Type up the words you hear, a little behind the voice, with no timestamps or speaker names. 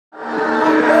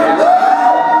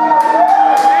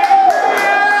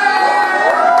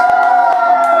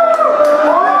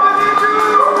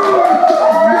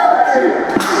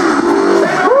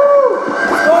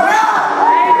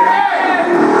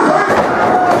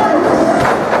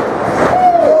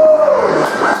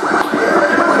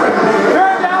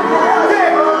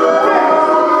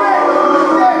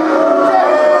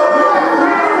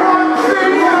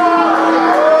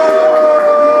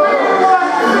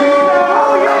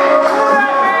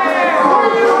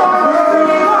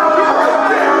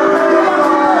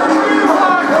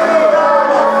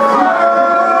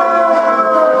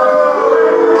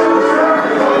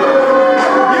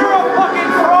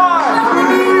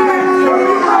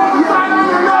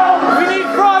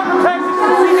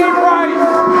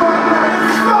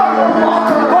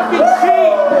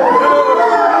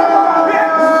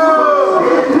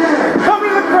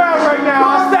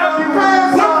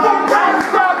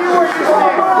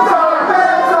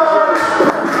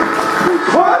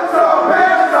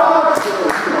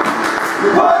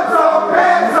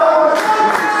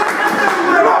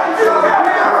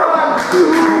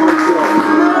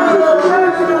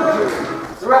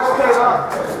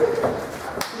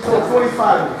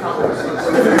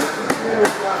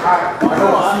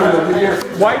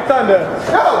White Thunder.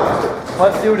 Go!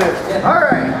 Let's do this. All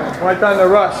right. White Thunder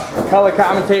Rush. Color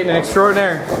commentating an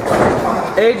extraordinaire.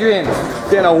 Adrian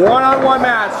in a one-on-one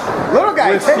match Little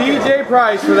guy with CJ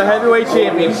Price for the heavyweight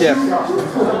championship.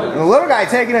 The little guy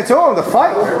taking it to him to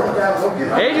fight.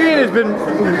 Adrian has been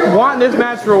wanting this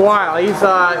match for a while. He's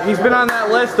been on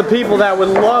that list of people that would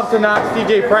love to knock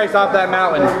CJ Price off that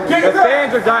mountain. The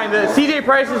fans are dying. CJ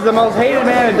Price is the most hated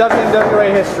man in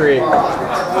WMWA history.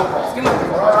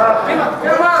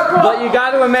 But you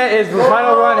got to admit, his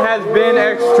title run has been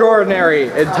extraordinary.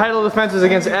 Title defenses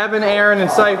against Evan, Aaron,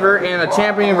 and Cypher, and a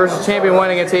champion versus champion win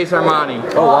against Ace Armani.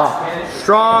 Oh wow!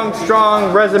 Strong,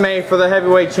 strong resume for the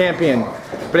heavyweight champion.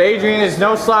 But Adrian is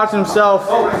no slouch himself.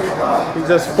 He's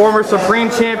a former Supreme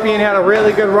champion, had a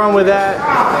really good run with that.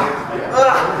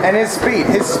 And his speed,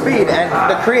 and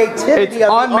the creativity it's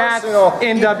of unmatched the arsenal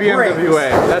in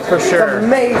WMWA, that's for sure. It's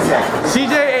amazing.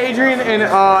 CJ, Adrian, and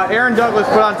Aaron Douglas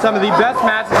put on some of the best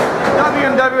matches in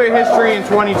WMWA history in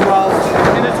 2012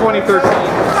 and in 2013.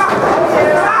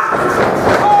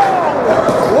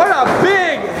 Oh, what a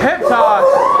big hip toss!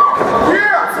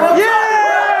 Yeah!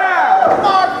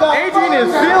 Adrian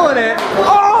is feeling it.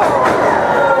 Oh!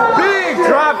 Big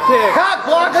drop kick. Cock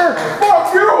blocker.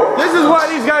 Fuck you. This is why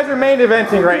these guys are main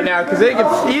eventing right now, because they could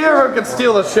either of them could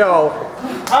steal the show.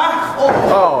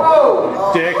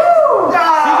 Oh, dick. CJ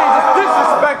just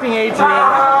disrespecting Adrian.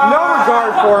 No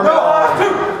regard for him at all.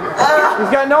 He's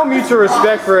got no mutual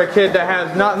respect for a kid that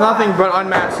has nothing but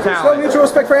unmatched talent. No mutual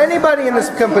respect for anybody in this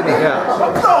company. Yeah.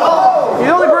 The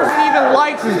only person he even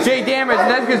likes is Jay Damage,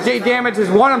 and that's because Jay Damage has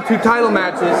won him 2 title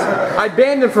matches. I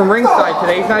banned him from ringside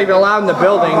today. He's not even allowed in the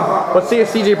building. Let's see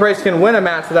if CJ Price can win a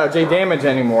match without Jay Damage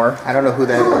anymore. I don't know who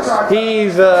that is.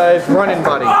 He's his running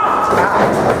buddy.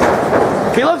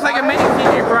 He looks like a mini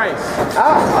CJ Price.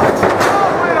 Oh,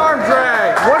 what an arm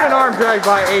drag. What an arm drag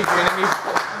by Adrian. And he's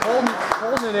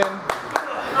holding it in.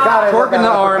 Torquing the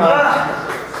arm.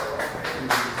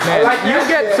 Man, you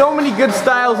get so many good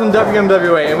styles in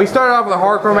WMWA. And we started off with a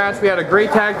hardcore match. We had a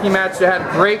great tag team match that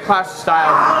had great clash of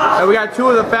styles. And we got 2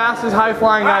 of the fastest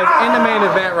high-flying guys in the main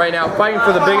event right now fighting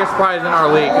for the biggest prize in our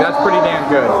league. That's pretty damn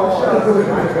good.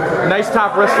 Nice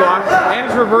top wrist lock. And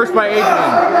it's reversed by Adrian.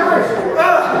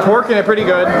 Torquing it pretty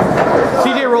good.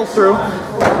 CJ rolls through.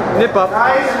 Nip up.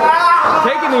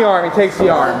 Taking the arm. He takes the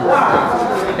arm.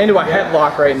 Into a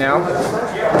headlock right now.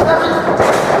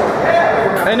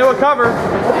 Into a cover.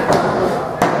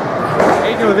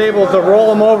 Adrian was able to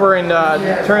roll him over and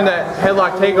turn that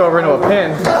headlock takeover into a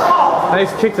pin.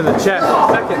 Nice kick to the chest.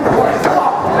 Second.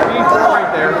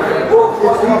 Right there.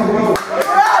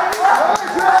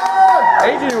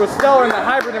 Adrian was stellar in the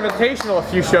Hybrid Invitational a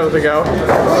few shows ago.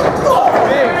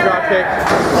 Big drop kick.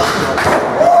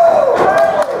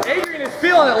 Adrian is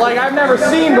feeling it like I've never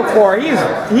seen before. He's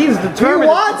determined. He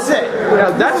wants it.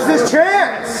 Yeah, that's his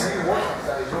chance.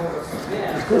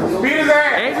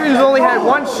 Adrian's only had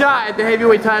 1 shot at the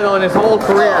heavyweight title in his whole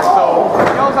career, so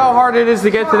he knows how hard it is to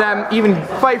get to that, even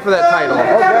fight for that title.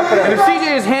 And if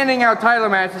CJ is handing out title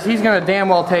matches, he's gonna damn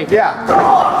well take it. Yeah.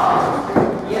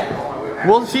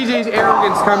 Will CJ's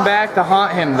arrogance come back to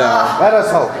haunt him, though? Let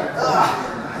us hope.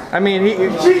 I mean,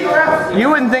 you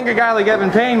wouldn't think a guy like Evan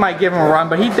Payne might give him a run,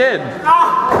 but he did.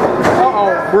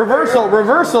 Uh-oh, reversal,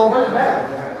 reversal.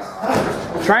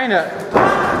 Trying to...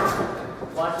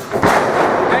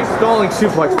 Nice stalling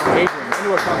suplex from Adrian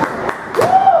into a cover.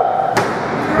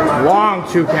 Long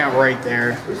 2 count right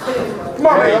there. Come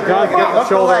on, he does get the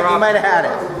shoulder up. He might have had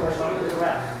it.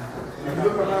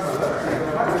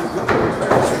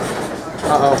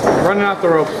 Uh-oh, running off the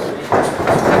ropes.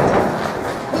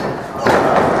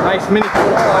 Nice mini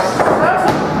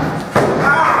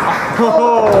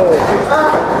oh!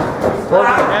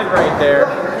 Broken head right there.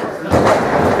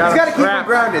 He's got to keep him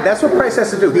grounded. That's what Price has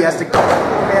to do. He has to keep the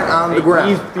man on the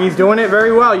ground. He's doing it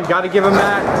very well. You've got to give him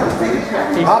that.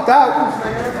 He popped out.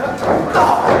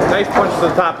 Nice punch to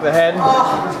the top of the head.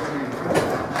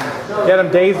 Get him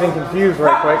dazed and confused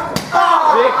right quick.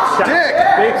 Big shot.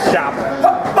 Big shot.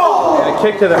 And a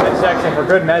kick to the midsection for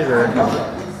good measure.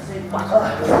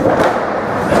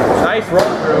 Nice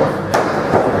roll through.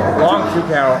 Long 2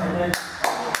 count.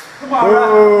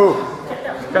 Ooh.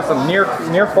 Got some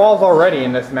near falls already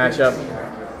in this matchup.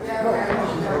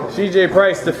 CJ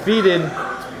Price defeated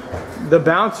the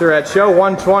bouncer at show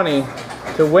 120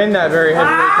 to win that very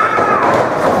heavyweight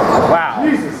title. Wow.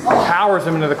 Powers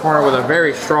him into the corner with a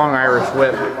very strong Irish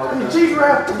whip.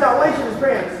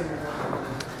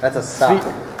 That's a stop.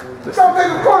 Don't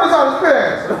take the corners out of his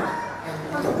pants.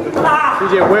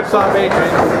 CJ whips off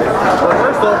Adrian.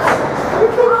 Reversal.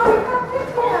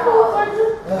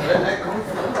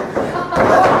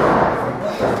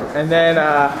 And then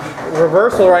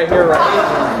reversal right here,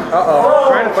 right? Uh-oh,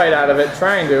 trying to fight out of it,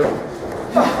 trying to.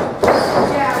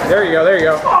 There you go, there you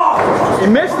go. He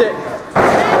missed it.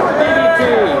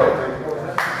 DDT.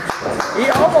 He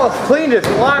almost cleaned his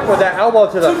block with that elbow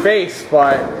to the face,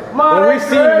 but when we've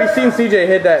seen CJ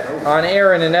hit that on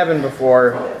Aaron and Evan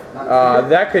before,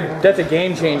 that's a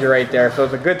game changer right there. So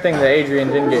it's a good thing that Adrian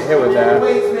didn't get hit with that.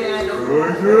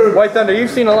 White Thunder, you've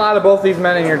seen a lot of both these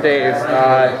men in your days.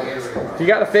 You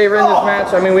got a favor in this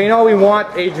match? I mean, we know we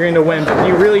want Adrian to win, but do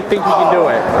you really think he can do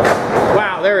it?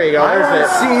 Wow, there you go. There's it.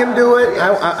 See him do it.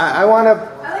 I want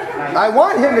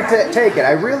him to take it.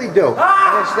 I really do.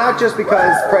 And it's not just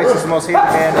because Price is the most hated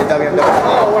man in WMWA.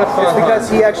 Oh, what a fun It's because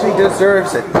he actually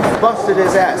deserves it. He busted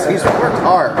his ass. He's worked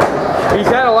hard. He's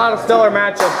had a lot of stellar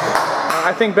matchups.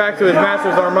 I think back to his match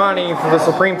with Armani for the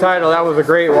Supreme title. That was a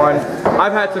great one.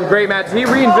 I've had some great matches. He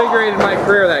reinvigorated my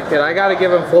career, that kid. I got to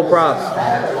give him full props.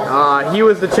 He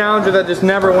was the challenger that just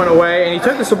never went away, and he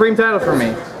took the Supreme title from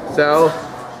me. So,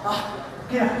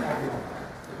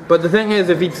 but the thing is,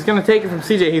 if he's going to take it from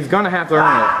CJ, he's going to have to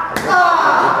earn it.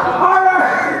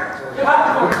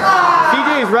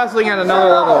 CJ is wrestling at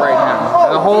another level right now,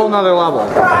 at a whole nother level.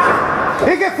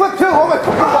 He can flip too.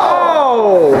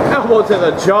 Oh, elbow to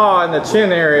the jaw and the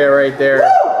chin area right there.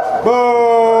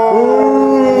 Boom!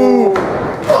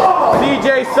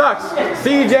 CJ sucks.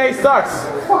 CJ sucks.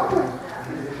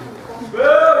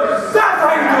 That's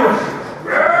how you do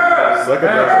it. Look at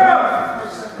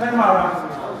Let him out.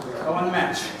 I won the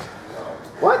match.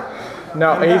 What?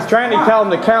 No, he's trying to tell him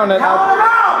to count it out.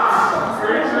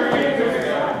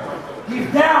 He's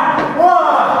down.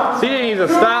 One. CJ needs to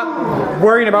stop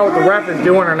worrying about what the ref is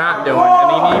doing or not doing,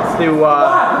 and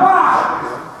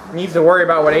he needs to worry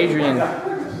about what Adrian.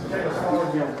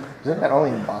 Isn't that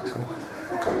only in boxing?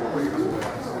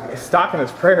 He's stalking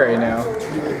his prey right now.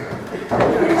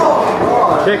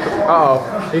 Kick.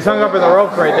 Uh-oh. He's hung up in the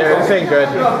ropes right there. This ain't good.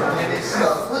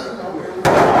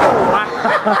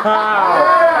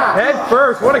 Wow. Head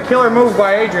first. What a killer move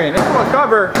by Adrian. Into a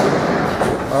cover.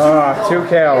 2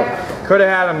 KO. Could have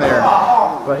had him there,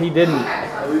 but he didn't.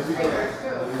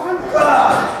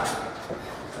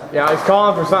 Yeah, he's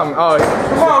calling for something. Oh, he's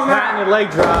patting the leg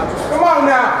drop. Come on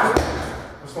now.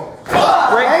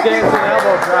 Great dancing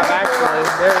elbow drop, actually.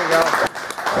 There you go.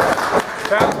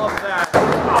 Crowd loves that.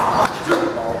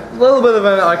 A little bit of a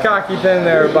cocky pin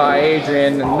there by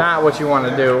Adrian, not what you want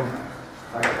to do.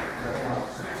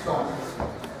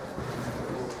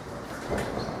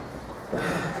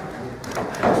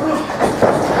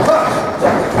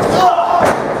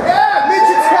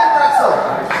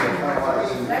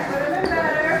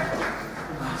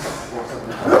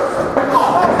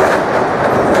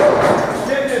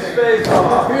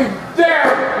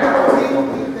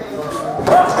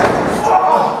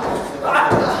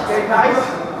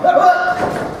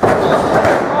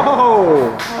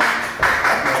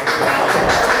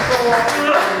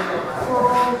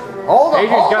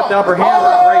 Adrian's got the upper hand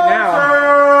right now.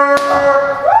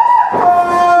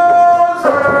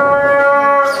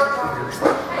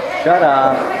 Shut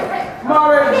up.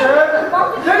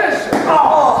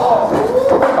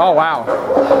 Oh, wow.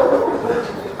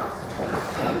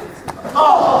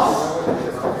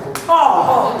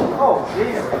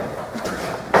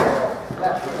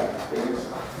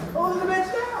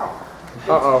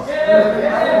 Uh-oh.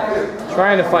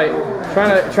 Trying to fight.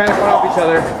 Trying to fight off each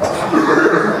other.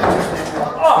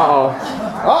 Uh-oh.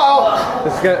 Uh-oh.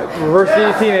 This is gonna reverse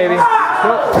DDT maybe. Oh!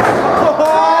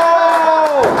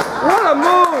 What a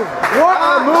move! What a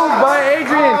move by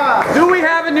Adrian! Do we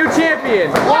have a new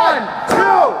champion? 1, 2!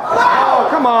 Oh,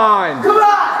 come on! Come on.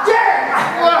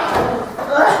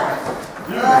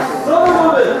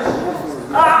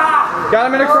 Got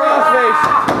him in a crossface.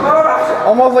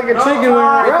 Almost like a chicken wing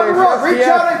right there. Reach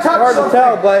out and touch hard to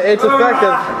tell, but it's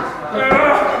effective.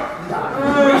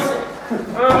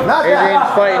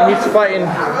 Adrian's fighting, he's fighting.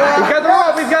 He's got the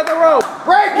rope, he's got the rope.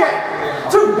 Break it!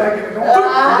 He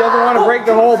doesn't want to break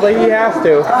the hold, but he has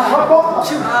to.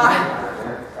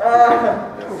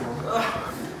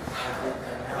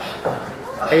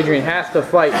 Adrian has to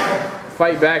fight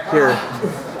back here.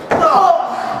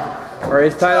 Or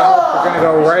his title are going to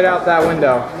go right out that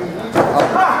window.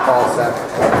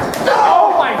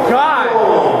 Oh my God!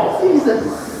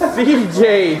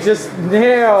 CJ just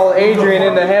nailed Adrian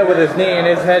in the head with his knee, and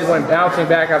his head went bouncing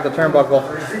back off the turnbuckle.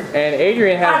 And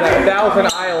Adrian has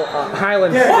that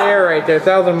Island stare right there,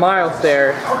 1,000-mile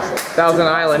stare, Thousand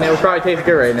Island. It would probably taste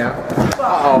good right now.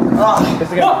 Uh-oh, this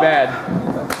is gonna be bad.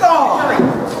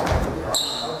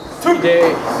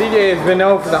 CJ has been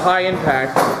known for the high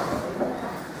impact.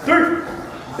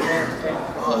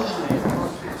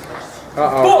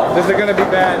 Uh-oh. This is gonna be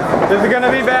bad. This is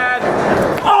gonna be bad.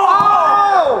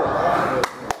 Oh!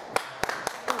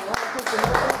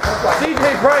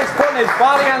 CJ Price putting his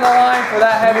body on the line for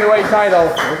that heavyweight title.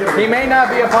 He may not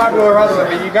be a popular wrestler,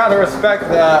 but you gotta respect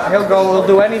that. He'll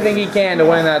do anything he can to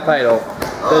win that title.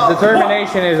 The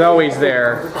determination is always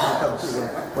there.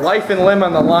 Life and limb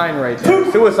on the line right there.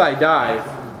 Suicide dive.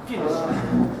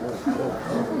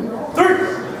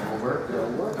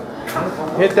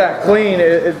 Hit that clean.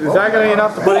 Is that going to be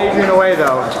enough to put Adrian away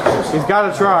though? He's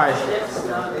got to try.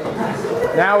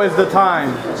 Now is the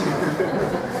time.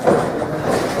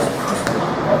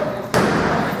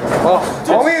 Oh,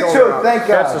 only a two, thank God.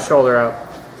 That's the shoulder out.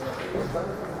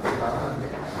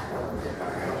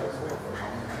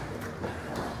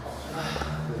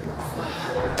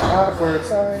 Awkward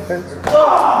silence.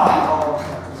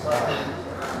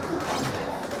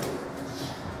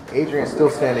 Adrian's still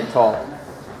standing tall.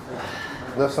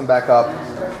 Lifts him back up.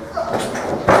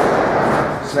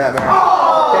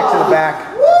 Snapmare. Kick to the back.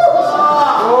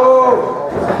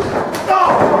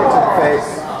 Kick to the face.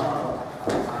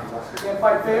 Can't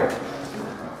fight fair.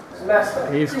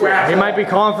 He might be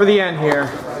calling for the end here.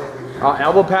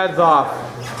 Elbow pads off.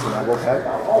 Elbow pad.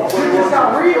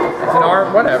 It's an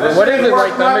arm, whatever. What is it,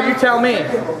 White Thunder? You tell me.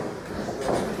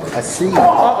 I see.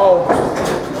 Uh-oh.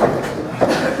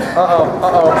 Uh-oh.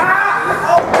 Uh-oh.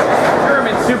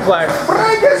 German suplex. Do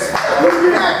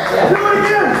it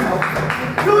again!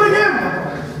 Do it again!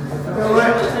 Do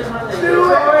it!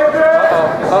 Do it!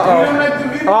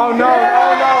 Uh-oh. Oh no,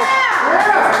 oh no.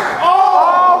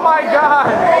 Oh my God.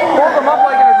 Hold him up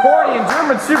like an accordion.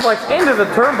 German suplex into the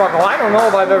turnbuckle. I don't know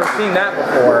if I've ever seen that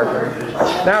before.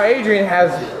 Now Adrian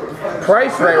has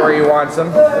Price right where he wants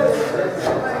him.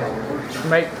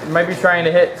 Might be trying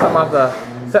to hit something off the,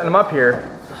 setting him up here.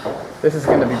 This is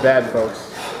going to be bad, folks.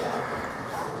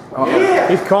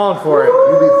 He's calling for it.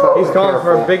 He's calling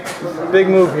for a big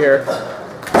move here.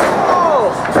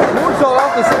 Oh! Moonsault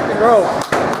off the second rope.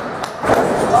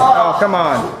 Oh, come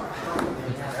on.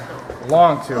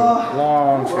 Long two.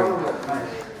 Long two.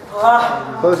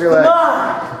 Close your leg.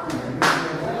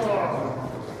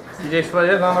 CJ split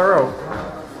his on the rope.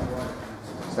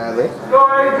 Sadly.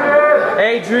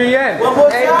 Adrian! One more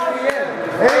time. Adrian!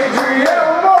 Adrian!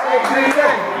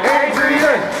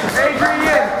 Adrian!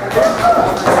 Adrian!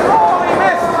 Oh, he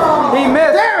missed! He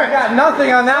missed! He got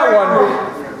nothing on that one.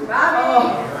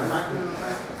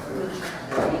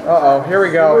 Uh-oh, here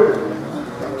we go.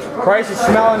 Price is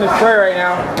smelling his prey right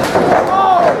now.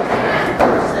 Oh!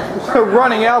 A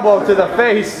running elbow to the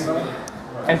face.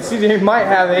 And CJ might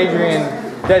have Adrian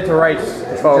dead to rights,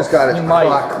 folks. Just got his He might.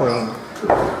 clock clean.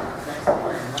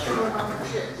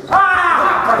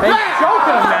 He's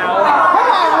choking him now.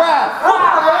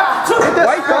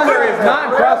 White Thunder is not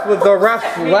impressed with the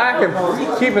ref's lack of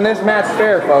keeping this match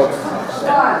fair, folks.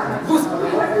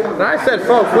 And I said,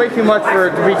 folks, way too much for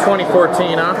it to be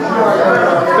 2014, huh?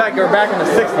 We're back in the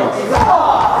 60s.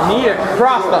 Knee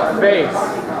across the face.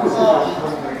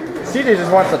 CJ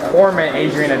just wants to torment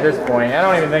Adrian at this point. I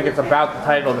don't even think it's about the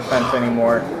title defense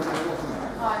anymore.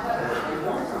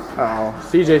 Uh-oh.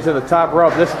 CJ to the top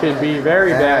rope. This could be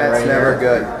very bad right here. That's never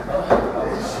good.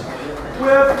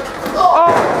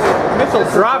 Oh! Missile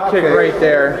drop kick right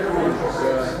there.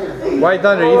 White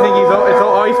Thunder, you think he's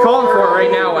calling for it right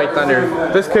now, White Thunder.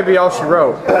 This could be all she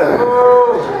wrote.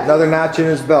 Another notch in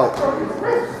his belt.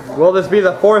 Will this be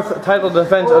the fourth title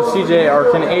defense of CJ, or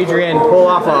can Adrian pull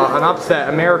off an upset,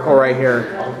 a miracle right here?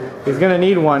 He's gonna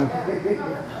need one.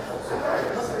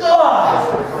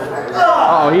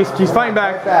 Uh-oh, he's fighting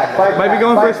back. Might be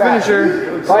going for his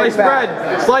finisher. Sliced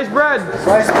bread. Sliced bread.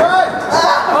 Sliced bread.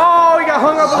 Oh, he got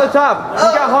hung up on the top. He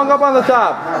got hung up on the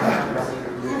top.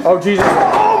 Oh, Jesus.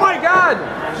 Oh, my God.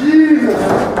 Jesus.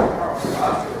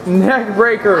 Neck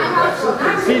breaker.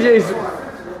 CJ's.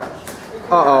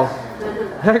 Uh-oh.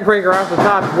 Neck breaker off the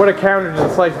top. What a counter to the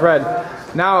sliced bread.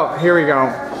 Now, here we go.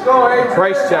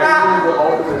 Price check.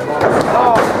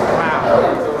 Oh,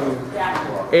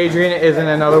 wow. Adrian is in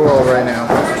another world right now.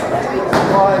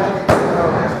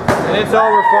 And it's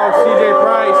over, folks. CJ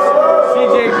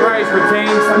Price retains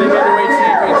the heavyweight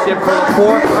championship for the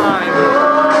fourth time.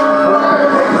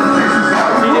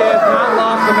 CJ has not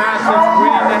lost the match since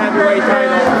winning the heavyweight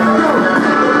title.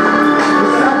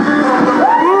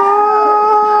 Woo!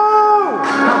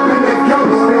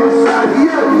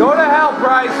 Go to hell,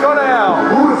 Price. Go to hell. I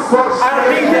don't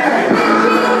need that.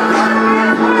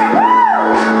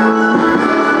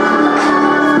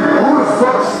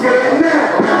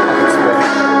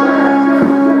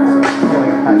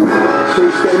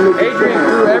 Adrian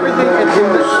threw everything and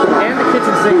the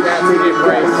kitchen sink at CJ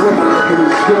Price.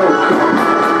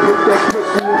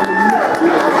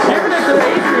 Giving it to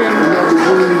Adrian.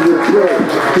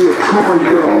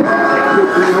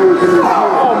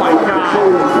 Oh my god.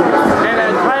 And a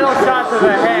title shot to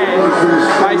the head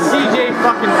by CJ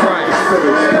fucking Price.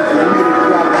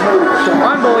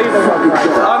 Unbelievable.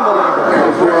 Unbelievable.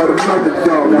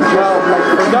 Well,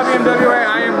 for WMWA,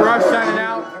 I am Rush signing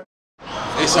out.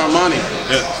 Ace Armani.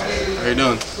 Yeah. How you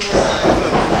doing?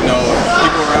 You know,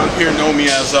 people around here know me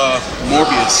as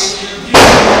Morbius.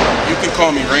 You can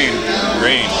call me Rain.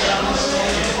 Rain.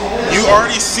 You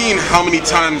already seen how many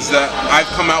times that I've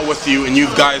come out with you and you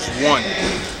guys won.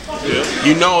 Yeah.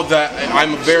 You know that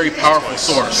I'm a very powerful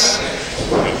source.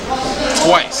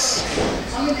 Twice.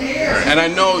 And I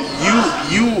know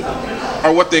you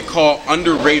are what they call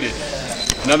underrated.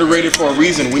 And underrated for a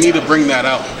reason. We need to bring that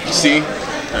out. See?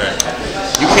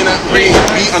 You cannot be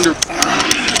under.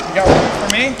 You got one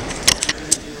for me?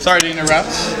 Sorry to interrupt.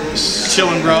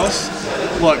 Chillin' bros.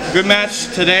 Look, good match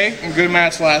today and good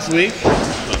match last week.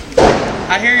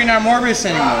 I hear you're not Morbius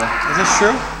anymore. Is this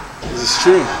true? This is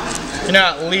true. You're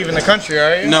not leaving the country,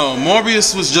 are you? No,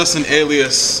 Morbius was just an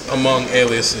alias among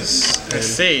aliases. I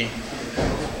see.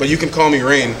 But you can call me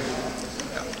Rain.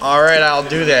 Alright, I'll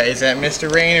do that. Is that Mr.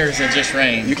 Rain or is it just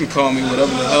Rain? You can call me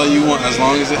whatever the hell you want as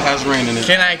long as it has rain in it.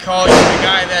 Can I call you the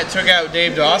guy that took out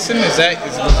Dave Dawson? Was it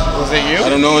you? I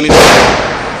don't know anything.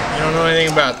 You don't know anything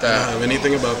about that? I don't have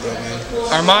anything about that, man.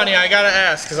 Armani, I gotta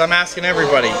ask, because I'm asking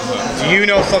everybody. Do you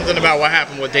know something about what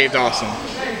happened with Dave Dawson?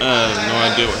 No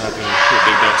idea what happened with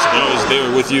Dave Dawson. I was there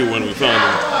with you when we found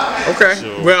him. Okay.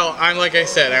 So. Well, I'm like I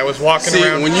said, I was walking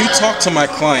around. When you talk to my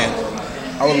client,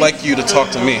 I would like you to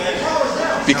talk to me.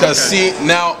 Because see,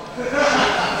 now,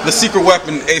 the secret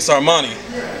weapon, Ace Armani,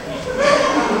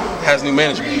 has new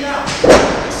management.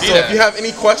 So if you have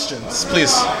any questions,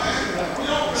 please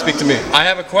speak to me. I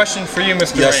have a question for you,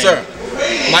 Mr. Yes, Rain.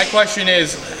 sir. My question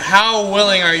is, how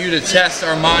willing are you to test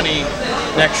Armani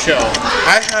next show?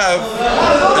 I have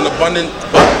an abundant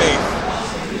of faith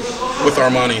with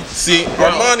Armani. See,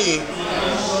 Armani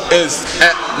is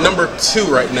at number 2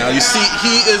 right now. You see,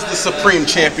 he is the supreme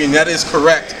champion. That is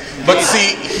correct. But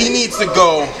see, he needs to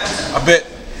go a bit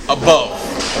above.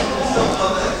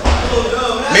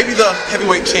 Maybe the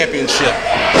heavyweight championship.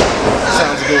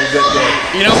 Sounds a little bit good.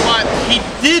 You know what? He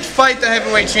did fight the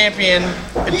heavyweight champion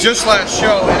just last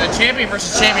show in a champion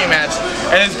versus champion match.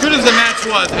 And as good as the match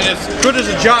was, and as good as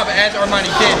a job as Armani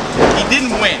did, he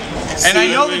didn't win. And I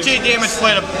know that Jay Damage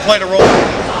played a role.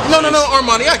 No,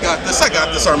 Armani, I got this,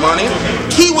 Armani.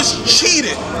 He was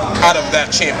cheated out of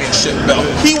that championship belt.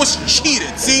 He was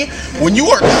cheated. See, when you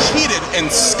are cheated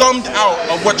and scummed out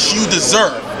of what you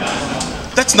deserve,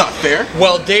 that's not fair.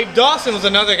 Well, Dave Dawson was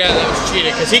another guy that was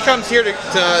cheated because he comes here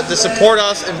to support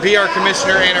us and be our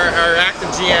commissioner and our active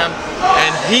GM,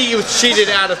 and he was cheated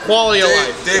out of quality of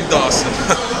life. Dave Dawson.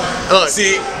 Look.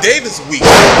 See, Dave is weak.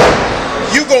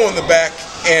 You go in the back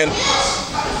and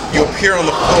you appear on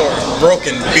the floor,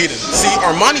 broken, beaten. See,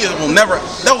 Armani that will never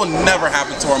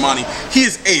happen to Armani. He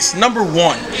is Ace, number 1.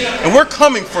 And we're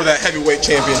coming for that heavyweight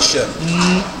championship.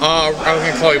 I was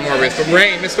going to call you Morbius, but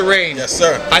Rain, Mr. Rain. Yes,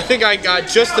 sir. I think I got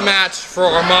just the match for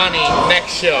Armani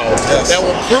next show. Yes. That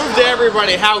will prove to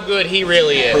everybody how good he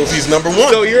really is. Prove he's number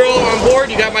 1. So you're all on board?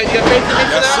 You got faith in me for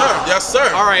that? Yes, sir.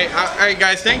 All right,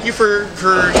 guys. Thank you for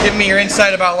giving me your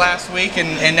insight about last week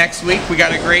and next week. We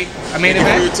got a great main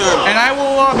event. And I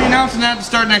will be announcing that to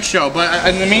start next show. But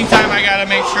in the meantime, I gotta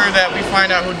make sure that we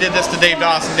find out who did this to Dave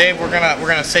Dawson. Dave, we're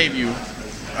gonna save you.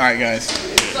 All right, guys.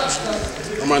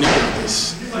 Armani, you got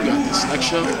this. You got this. Next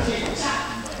show,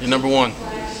 you're number 1.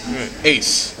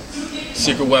 Ace,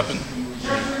 secret weapon.